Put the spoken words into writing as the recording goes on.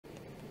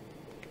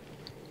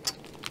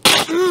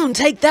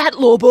Take that,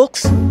 law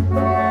books!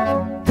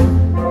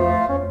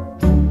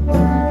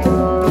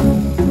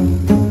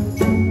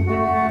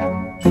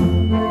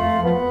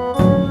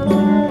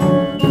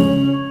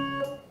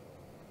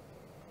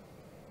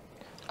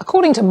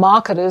 According to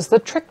marketers, the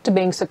trick to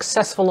being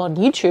successful on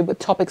YouTube with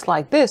topics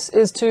like this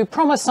is to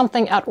promise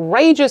something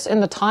outrageous in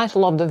the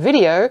title of the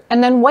video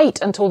and then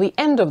wait until the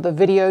end of the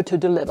video to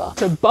deliver,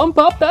 to bump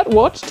up that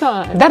watch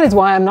time. That is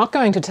why I'm not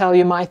going to tell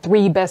you my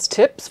 3 best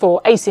tips for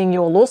acing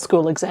your law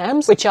school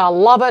exams, which are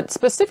love it,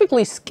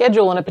 specifically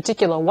schedule in a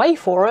particular way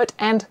for it,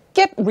 and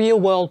get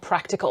real-world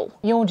practical.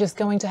 You're just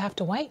going to have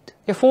to wait.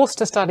 You're forced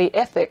to study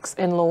ethics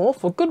in law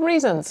for good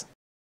reasons.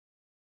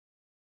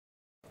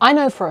 I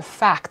know for a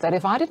fact that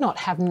if I did not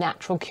have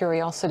natural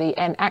curiosity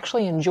and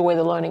actually enjoy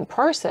the learning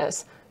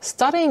process,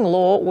 studying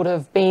law would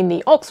have been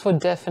the Oxford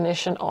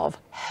definition of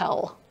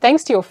hell.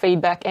 Thanks to your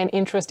feedback and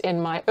interest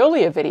in my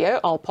earlier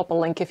video, I'll pop a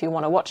link if you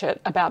want to watch it,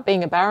 about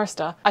being a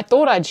barrister, I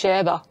thought I'd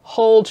share the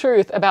whole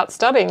truth about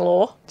studying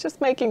law,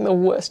 just making the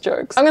worst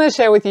jokes. I'm going to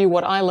share with you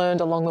what I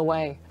learned along the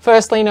way.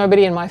 Firstly,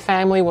 nobody in my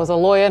family was a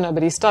lawyer,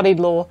 nobody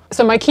studied law,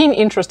 so my keen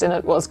interest in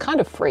it was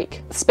kind of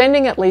freak.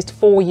 Spending at least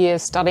 4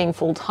 years studying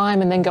full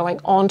time and then going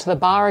on to the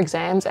bar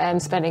exams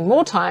and spending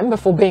more time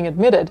before being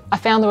admitted, I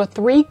found there were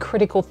 3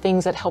 critical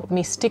things that helped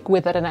me stick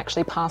with it and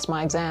actually pass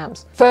my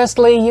exams.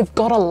 Firstly, you've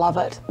got to love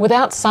it.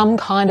 Without some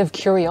kind of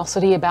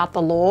curiosity about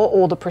the law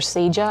or the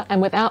procedure,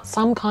 and without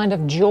some kind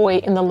of joy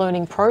in the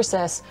learning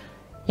process,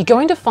 you're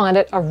going to find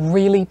it a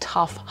really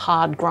tough,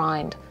 hard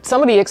grind.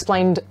 Somebody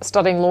explained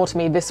studying law to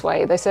me this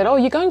way. They said, oh,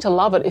 you're going to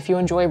love it if you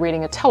enjoy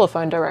reading a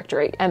telephone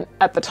directory. And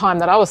at the time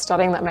that I was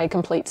studying, that made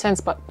complete sense.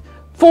 But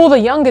for the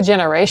younger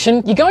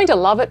generation, you're going to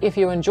love it if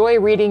you enjoy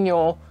reading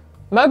your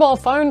mobile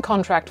phone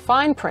contract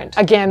fine print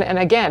again and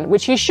again,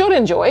 which you should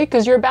enjoy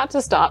because you're about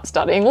to start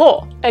studying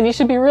law. And you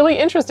should be really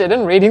interested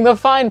in reading the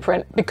fine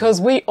print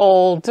because we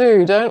all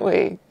do, don't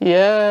we?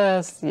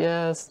 Yes,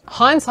 yes.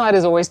 Hindsight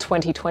is always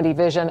 20/20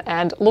 vision,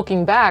 and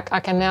looking back, I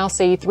can now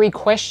see 3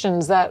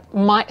 questions that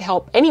might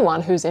help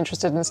anyone who's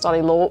interested in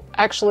study law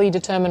actually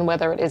determine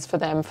whether it is for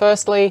them.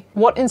 Firstly,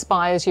 what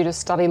inspires you to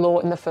study law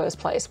in the first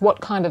place?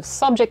 What kind of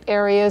subject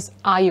areas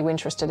are you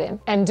interested in?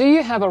 And do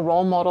you have a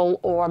role model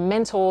or a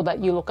mentor that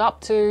you look up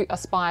to,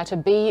 aspire to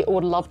be, or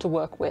would love to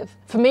work with?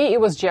 For me, it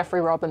was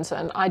Jeffrey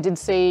Robinson. I did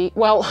see,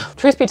 well,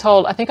 truth be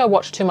told, I think I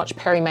watched too much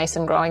Perry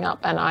Mason growing up,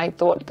 and I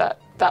thought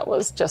that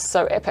was just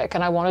so epic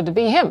and I wanted to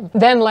be him.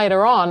 Then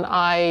later on,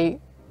 I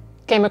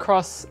came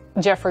across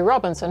Jeffrey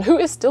Robinson, who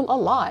is still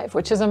alive,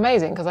 which is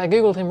amazing because I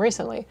Googled him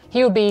recently.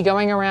 He would be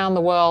going around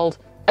the world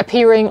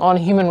appearing on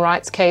human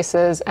rights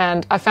cases,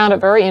 and I found it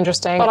very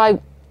interesting. But I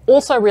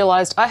also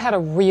realized I had a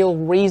real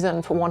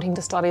reason for wanting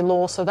to study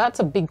law, so that's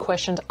a big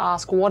question to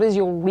ask. What is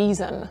your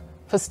reason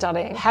for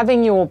studying?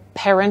 Having your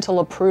parental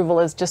approval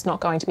is just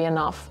not going to be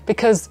enough,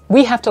 because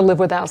we have to live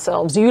with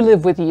ourselves. You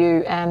live with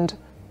you, and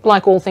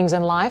like all things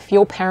in life,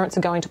 your parents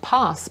are going to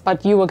pass,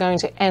 but you are going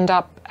to end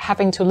up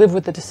having to live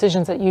with the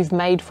decisions that you've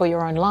made for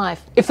your own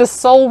life. If the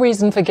sole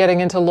reason for getting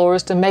into law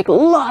is to make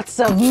lots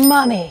of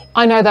money,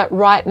 I know that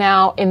right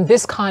now in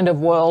this kind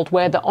of world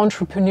where the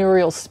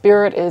entrepreneurial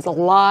spirit is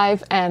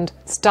alive and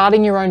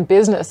starting your own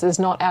business is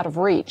not out of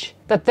reach,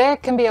 that there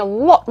can be a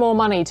lot more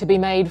money to be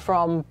made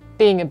from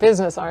being a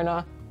business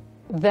owner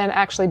than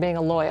actually being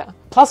a lawyer.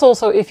 Plus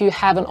also, if you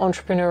have an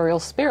entrepreneurial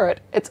spirit,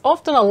 it's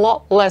often a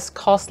lot less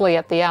costly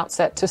at the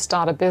outset to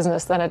start a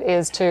business than it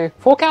is to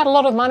fork out a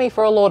lot of money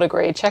for a law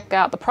degree. Check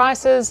out the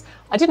prices.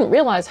 I didn't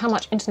realize how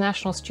much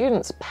international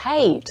students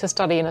pay to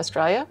study in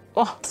Australia.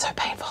 Oh, so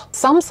painful.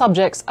 Some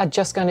subjects are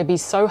just going to be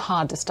so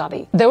hard to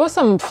study. There were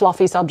some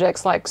fluffy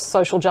subjects like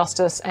social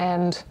justice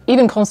and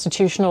even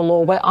constitutional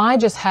law where I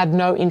just had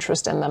no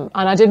interest in them,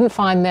 and I didn't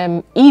find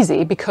them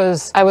easy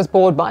because I was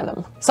bored by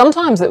them.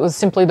 Sometimes it was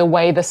simply the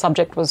way the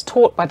subject was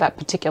taught by that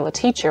particular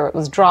teacher. It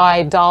was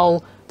dry,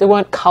 dull. There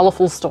weren't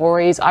colourful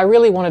stories. I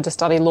really wanted to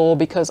study law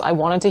because I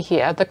wanted to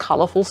hear the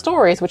colourful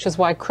stories, which is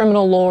why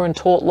criminal law and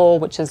tort law,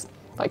 which is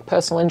like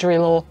personal injury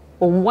law,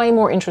 were way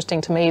more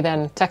interesting to me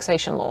than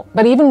taxation law.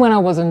 But even when I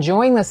was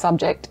enjoying the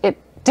subject, it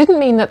didn't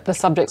mean that the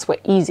subjects were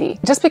easy.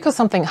 Just because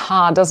something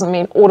hard doesn't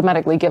mean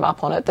automatically give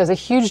up on it. There's a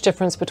huge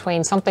difference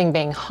between something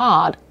being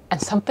hard and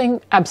something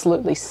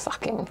absolutely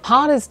sucking.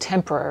 Hard is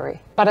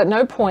temporary, but at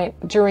no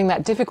point during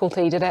that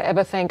difficulty did I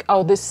ever think,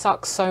 oh, this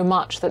sucks so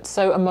much, that's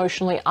so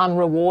emotionally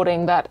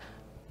unrewarding that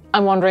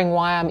I'm wondering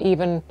why I'm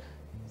even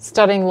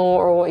studying law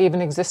or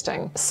even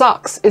existing.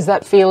 Sucks is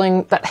that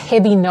feeling, that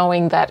heavy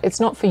knowing that it's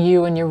not for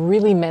you and you're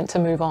really meant to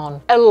move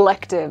on.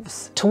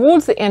 Electives.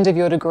 Towards the end of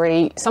your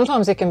degree,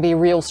 sometimes it can be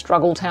real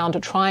struggle town to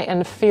try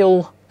and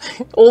fill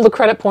all the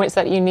credit points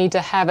that you need to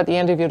have at the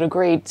end of your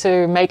degree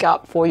to make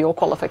up for your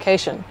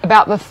qualification.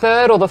 About the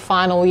 3rd or the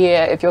final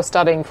year, if you're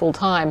studying full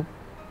time,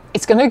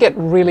 it's going to get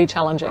really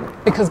challenging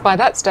because by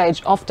that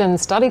stage, often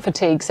study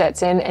fatigue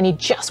sets in and you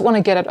just want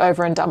to get it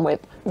over and done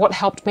with. What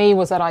helped me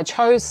was that I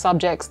chose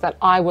subjects that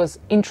I was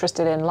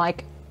interested in,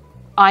 like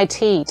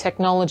IT,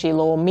 technology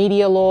law,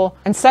 media law.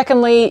 And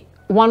secondly,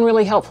 one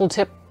really helpful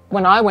tip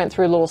when I went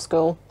through law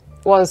school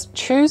was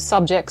choose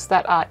subjects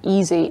that are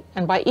easy.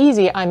 And by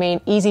easy, I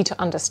mean easy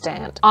to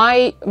understand.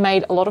 I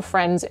made a lot of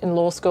friends in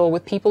law school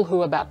with people who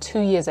were about 2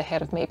 years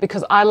ahead of me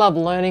because I love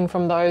learning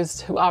from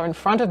those who are in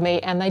front of me,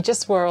 and they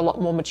just were a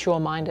lot more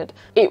mature-minded.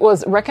 It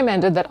was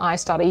recommended that I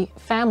study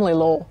family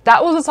law.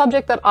 That was a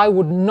subject that I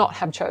would not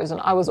have chosen.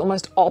 I was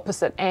almost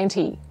opposite,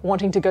 anti,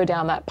 wanting to go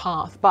down that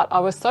path. But I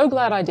was so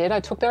glad I did. I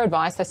took their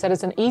advice. They said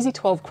it's an easy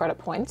 12 credit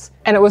points,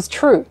 and it was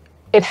true.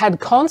 It had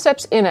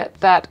concepts in it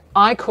that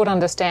I could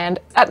understand.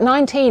 At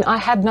 19, I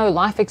had no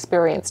life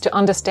experience to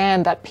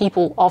understand that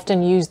people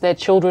often use their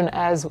children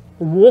as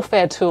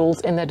warfare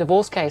tools in their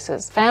divorce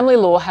cases. Family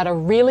law had a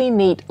really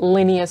neat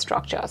linear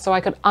structure, so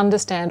I could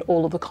understand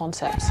all of the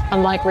concepts.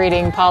 Unlike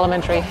reading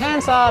parliamentary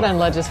Hansard and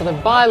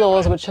legislative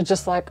bylaws, which are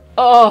just like,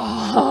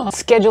 oh,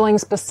 scheduling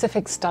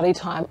specific study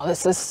time. Oh,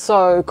 this is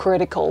so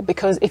critical,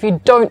 because if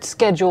you don't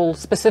schedule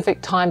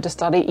specific time to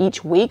study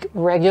each week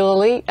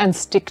regularly and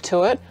stick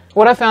to it,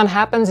 what I found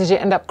happens is you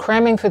end up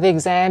cramming for the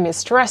exam, you're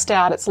stressed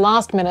out, it's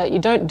last minute, you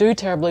don't do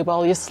terribly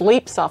well, your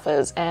sleep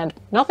suffers, and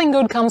nothing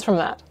good comes from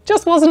that.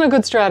 Just wasn't a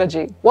good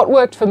strategy. What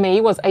worked for me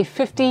was a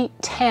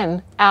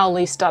 50-10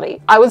 hourly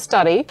study. I would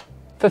study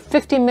for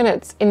 50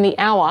 minutes in the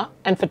hour,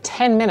 and for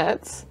 10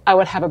 minutes, I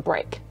would have a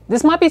break.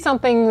 This might be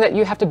something that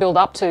you have to build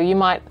up to. You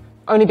might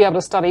only be able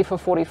to study for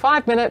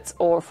 45 minutes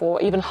or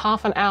for even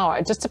half an hour.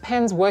 It just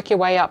depends, work your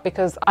way up,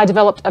 because I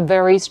developed a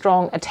very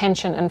strong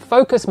attention and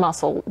focus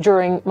muscle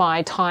during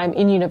my time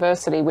in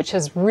university, which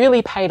has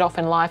really paid off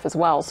in life as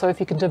well. So if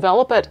you can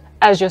develop it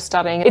as you're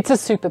studying, it's a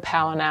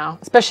superpower now,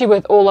 especially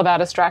with all of our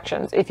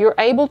distractions. If you're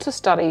able to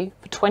study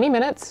for 20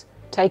 minutes,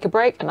 take a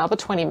break, another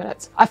 20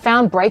 minutes. I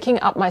found breaking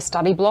up my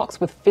study blocks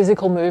with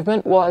physical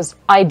movement was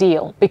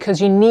ideal,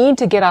 because you need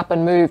to get up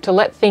and move to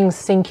let things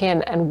sink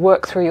in and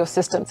work through your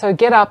system. So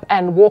get up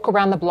and walk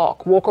around the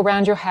block, walk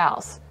around your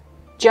house.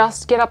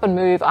 Just get up and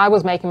move. I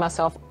was making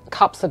myself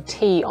cups of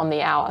tea on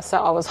the hour, so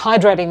I was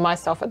hydrating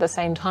myself at the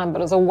same time,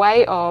 but as a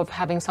way of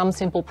having some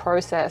simple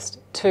process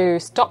to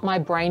stop my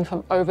brain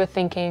from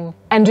overthinking.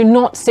 And do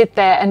not sit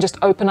there and just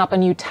open up a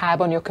new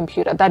tab on your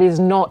computer. That is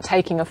not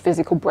taking a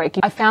physical break.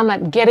 I found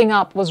that getting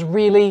up was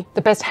really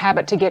the best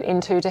habit to get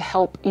into to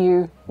help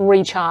you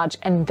recharge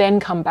and then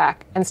come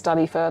back and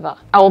study further.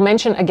 I will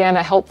mention again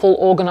a helpful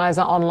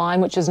organizer online,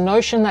 which is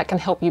Notion, that can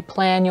help you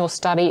plan your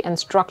study and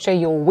structure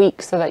your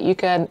week so that you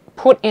can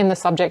put in the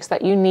subjects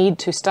that you need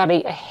to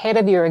study ahead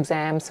of your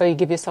exam, so you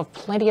give yourself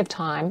plenty of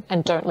time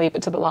and don't leave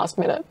it to the last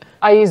minute.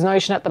 I use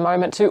Notion at the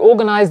moment to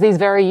organize these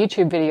very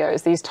YouTube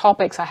videos, these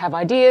topics. I have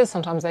ideas,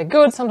 sometimes they're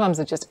good, sometimes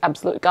they're just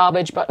absolute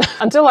garbage, but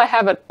until I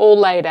have it all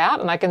laid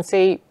out and I can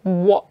see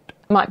what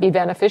might be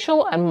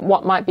beneficial and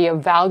what might be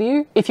of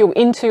value. If you're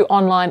into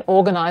online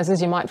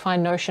organizers, you might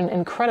find Notion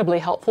incredibly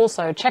helpful,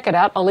 so check it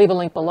out. I'll leave a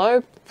link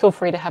below. Feel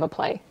free to have a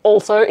play.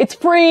 Also, it's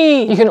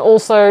free! You can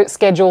also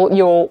schedule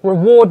your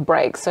reward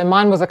breaks. So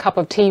mine was a cup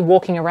of tea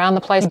walking around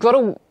the place. You've got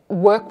to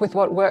work with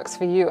what works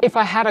for you. If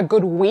I had a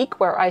good week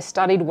where I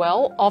studied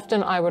well,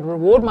 often I would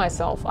reward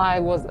myself. I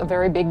was a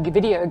very big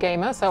video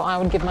gamer, so I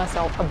would give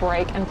myself a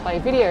break and play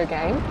video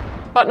game.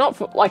 But not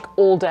for like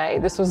all day.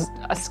 This was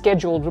a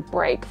scheduled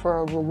break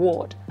for a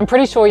reward. I'm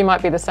pretty sure you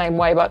might be the same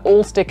way, but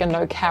all stick and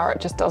no carrot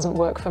just doesn't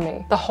work for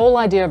me. The whole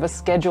idea of a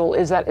schedule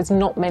is that it's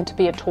not meant to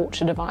be a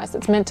torture device.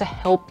 It's meant to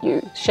help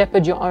you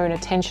shepherd your own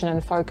attention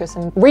and focus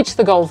and reach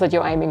the goals that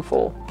you're aiming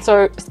for.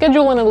 So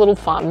schedule in a little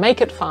fun,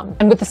 make it fun.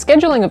 And with the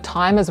scheduling of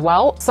time as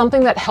well,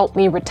 something that helped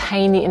me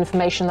retain the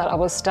information that I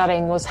was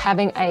studying was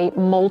having a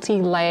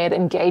multi-layered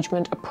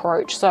engagement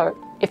approach. So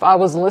if I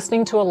was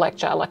listening to a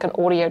lecture, like an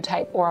audio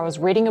tape, or I was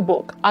reading a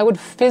book, I would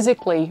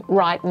physically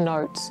write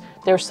notes.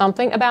 There's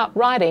something about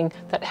writing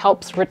that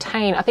helps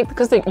retain, I think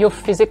because you're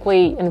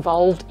physically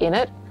involved in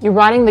it, you're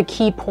writing the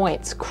key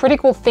points,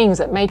 critical things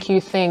that make you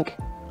think,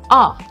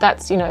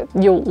 that's,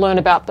 you'll learn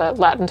about the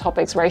Latin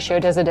topics, ratio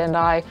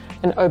decidendi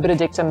and obiter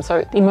dictum.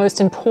 So the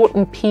most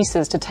important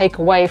pieces to take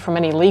away from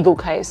any legal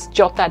case,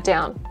 jot that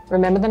down.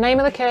 Remember the name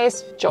of the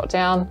case, jot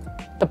down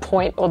the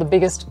point or the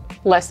biggest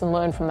lesson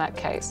learned from that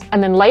case.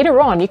 And then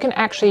later on, you can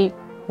actually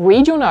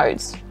read your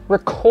notes,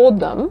 record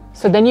them,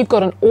 so then you've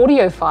got an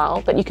audio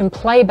file that you can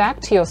play back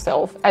to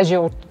yourself as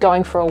you're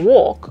going for a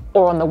walk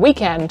or on the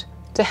weekend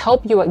to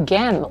help you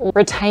again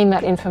retain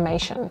that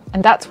information.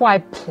 And that's why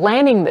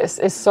planning this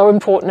is so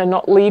important and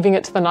not leaving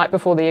it to the night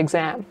before the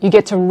exam. You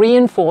get to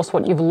reinforce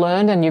what you've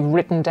learned and you've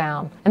written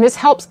down. And this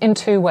helps in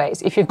two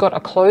ways. If you've got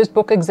a closed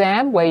book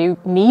exam where you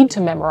need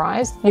to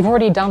memorize, you've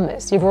already done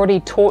this. You've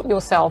already taught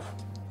yourself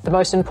the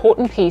most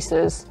important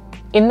pieces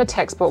in the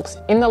textbooks,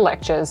 in the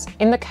lectures,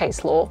 in the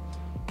case law.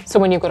 So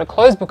when you've got a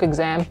closed book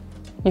exam,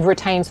 you've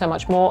retained so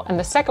much more. And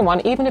the second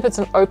one, even if it's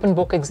an open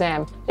book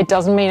exam, it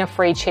doesn't mean a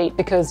free cheat,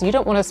 because you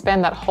don't want to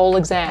spend that whole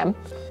exam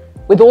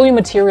with all your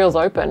materials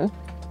open,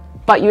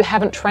 but you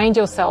haven't trained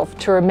yourself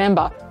to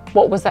remember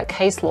What was that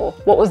case law?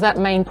 What was that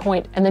main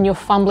point? And then you're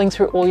fumbling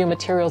through all your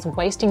materials,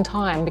 wasting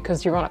time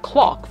because you're on a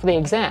clock for the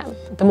exam.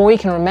 The more you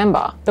can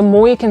remember, the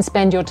more you can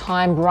spend your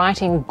time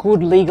writing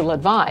good legal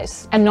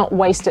advice and not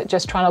waste it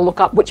just trying to look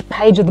up which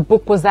page of the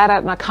book was that at,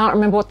 and I can't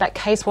remember what that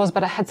case was,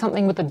 but it had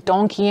something with a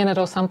donkey in it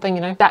or something,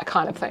 you know, that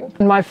kind of thing.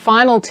 And my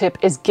final tip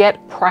is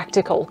get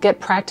practical. Get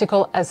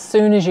practical as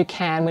soon as you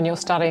can when you're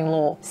studying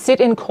law. Sit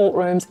in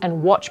courtrooms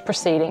and watch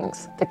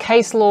proceedings, the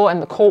case law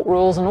and the court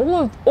rules and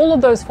all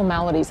of those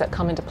formalities that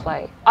come into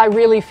play. I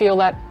really feel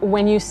that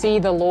when you see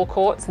the law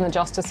courts and the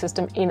justice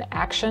system in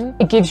action,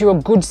 it gives you a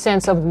good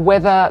sense of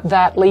whether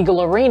that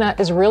legal arena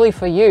is really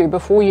for you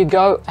before you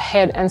go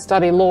ahead and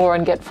study law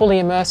and get fully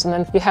immersed, and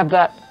then you have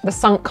the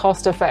sunk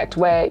cost effect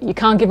where you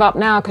can't give up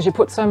now because you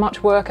put so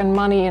much work and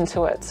money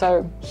into it.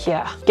 So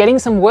yeah, getting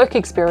some work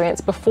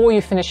experience before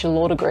you finish your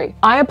law degree.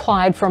 I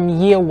applied from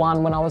year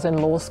one when I was in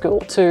law school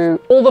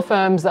to all the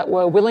firms that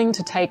were willing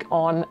to take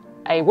on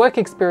a work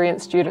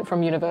experience student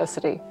from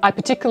university. I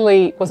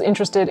particularly was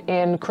interested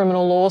in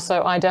criminal law,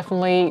 so I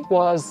definitely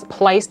was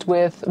placed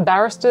with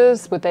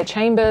barristers, with their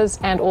chambers,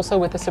 and also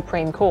with the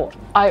Supreme Court.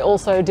 I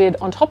also did,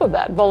 on top of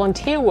that,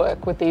 volunteer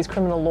work with these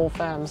criminal law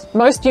firms.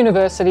 Most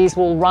universities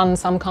will run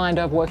some kind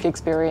of work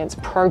experience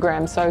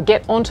program, so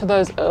get onto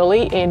those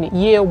early in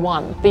year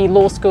one. The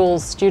law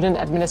school's student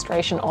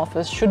administration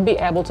office should be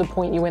able to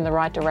point you in the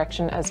right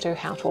direction as to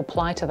how to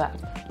apply to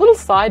that. Little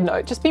side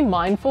note, just be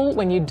mindful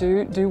when you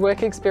do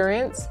work experience.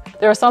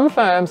 There are some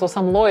firms or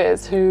some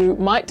lawyers who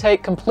might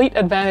take complete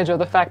advantage of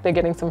the fact they're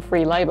getting some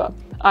free labor.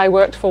 I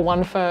worked for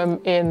one firm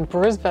in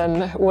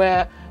Brisbane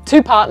where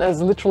two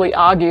partners literally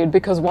argued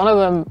because one of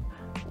them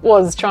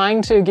was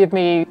trying to give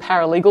me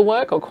paralegal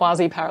work or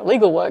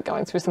quasi-paralegal work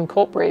going through some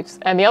court briefs,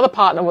 and the other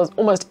partner was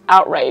almost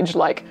outraged,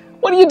 like,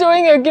 what are you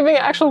doing? You're giving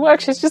her actual work,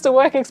 she's just a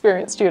work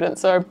experience student.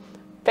 So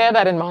bear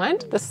that in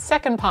mind. The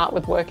second part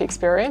with work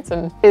experience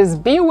is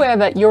be aware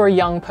that you're a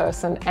young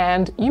person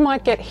and you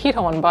might get hit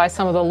on by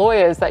some of the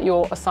lawyers that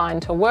you're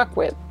assigned to work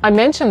with. I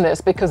mention this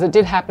because it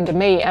did happen to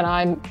me, and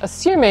I'm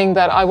assuming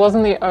that I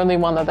wasn't the only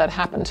one that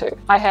happened to.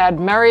 I had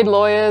married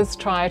lawyers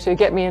try to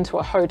get me into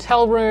a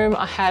hotel room.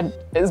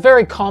 It's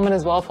very common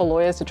as well for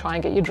lawyers to try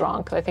and get you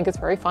drunk. They think it's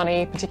very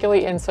funny,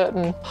 particularly in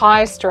certain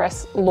high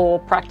stress law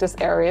practice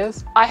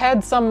areas. I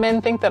had some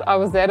men think that I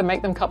was there to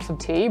make them cups of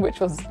tea,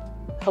 which was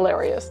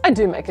hilarious. I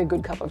do make a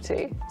good cup of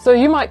tea. So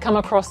you might come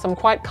across some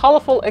quite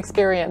colorful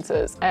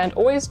experiences, and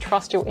always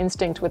trust your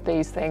instinct with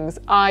these things.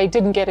 I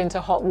didn't get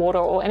into hot water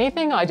or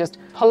anything. I just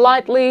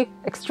politely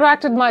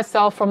extracted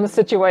myself from the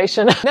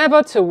situation,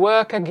 never to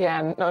work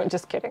again. No,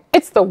 just kidding.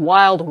 It's the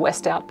Wild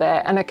West out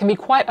there, and it can be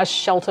quite a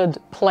sheltered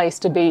place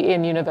to be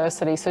in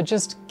university. So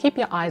just keep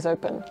your eyes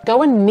open.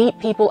 Go and meet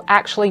people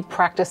actually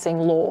practicing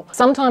law.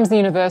 Sometimes the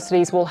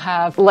universities will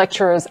have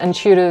lecturers and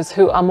tutors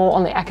who are more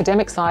on the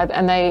academic side,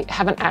 and they're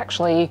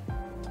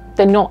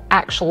not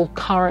actual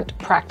current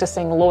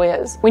practicing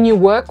lawyers. When you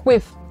work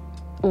with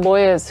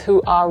lawyers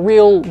who are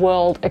real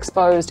world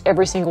exposed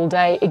every single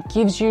day, it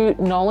gives you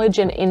knowledge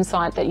and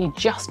insight that you're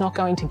just not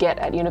going to get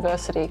at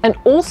university. And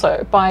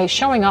also by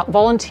showing up,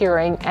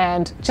 volunteering,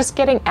 and just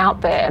getting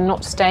out there and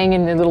not staying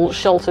in the little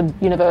sheltered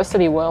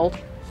university world,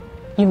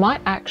 you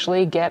might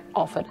actually get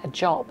offered a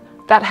job.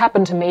 That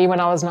happened to me when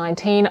I was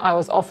 19. I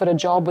was offered a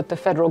job with the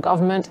federal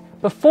government.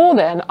 Before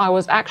then, I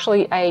was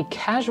actually a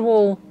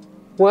casual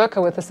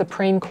worker with the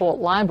Supreme Court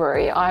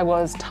Library. I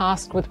was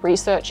tasked with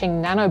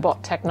researching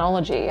nanobot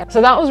technology.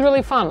 So that was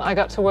really fun. I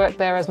got to work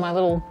there as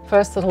my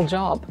first little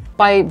job.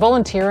 By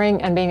volunteering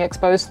and being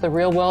exposed to the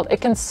real world, it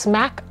can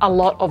smack a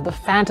lot of the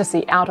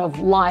fantasy out of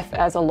life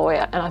as a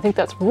lawyer. And I think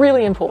that's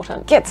really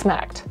important. Get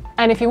smacked.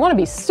 And if you want to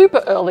be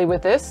super early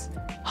with this,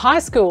 high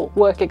school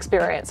work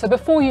experience. So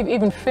before you've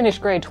even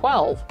finished grade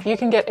 12, you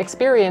can get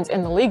experience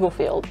in the legal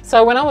field.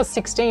 So when I was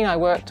 16, I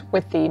worked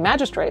with the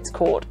magistrates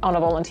court on a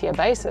volunteer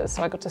basis.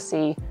 So I got to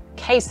see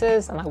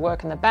cases, and I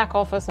work in the back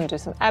office and do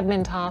some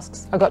admin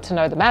tasks. I got to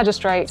know the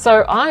magistrate.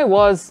 So I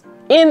was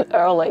in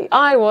early.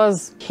 I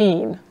was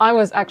keen. I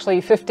was actually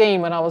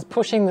 15 when I was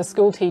pushing the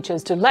school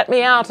teachers to let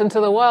me out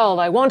into the world.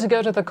 I want to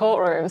go to the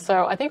courtroom.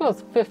 So I think I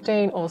was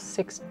 15 or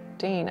 16.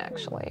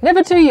 Actually.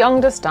 Never too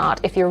young to start.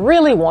 If you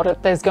really want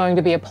it, there's going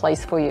to be a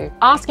place for you.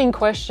 Asking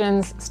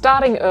questions,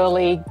 starting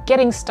early,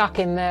 getting stuck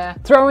in there,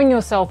 throwing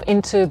yourself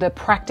into the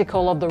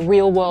practical of the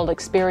real world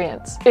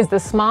experience is the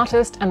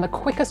smartest and the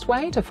quickest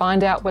way to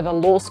find out whether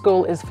law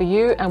school is for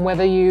you and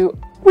whether you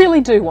really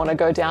do want to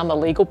go down the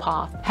legal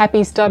path.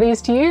 Happy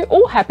studies to you,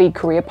 or happy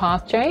career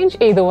path change.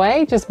 Either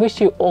way, just wish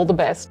you all the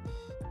best.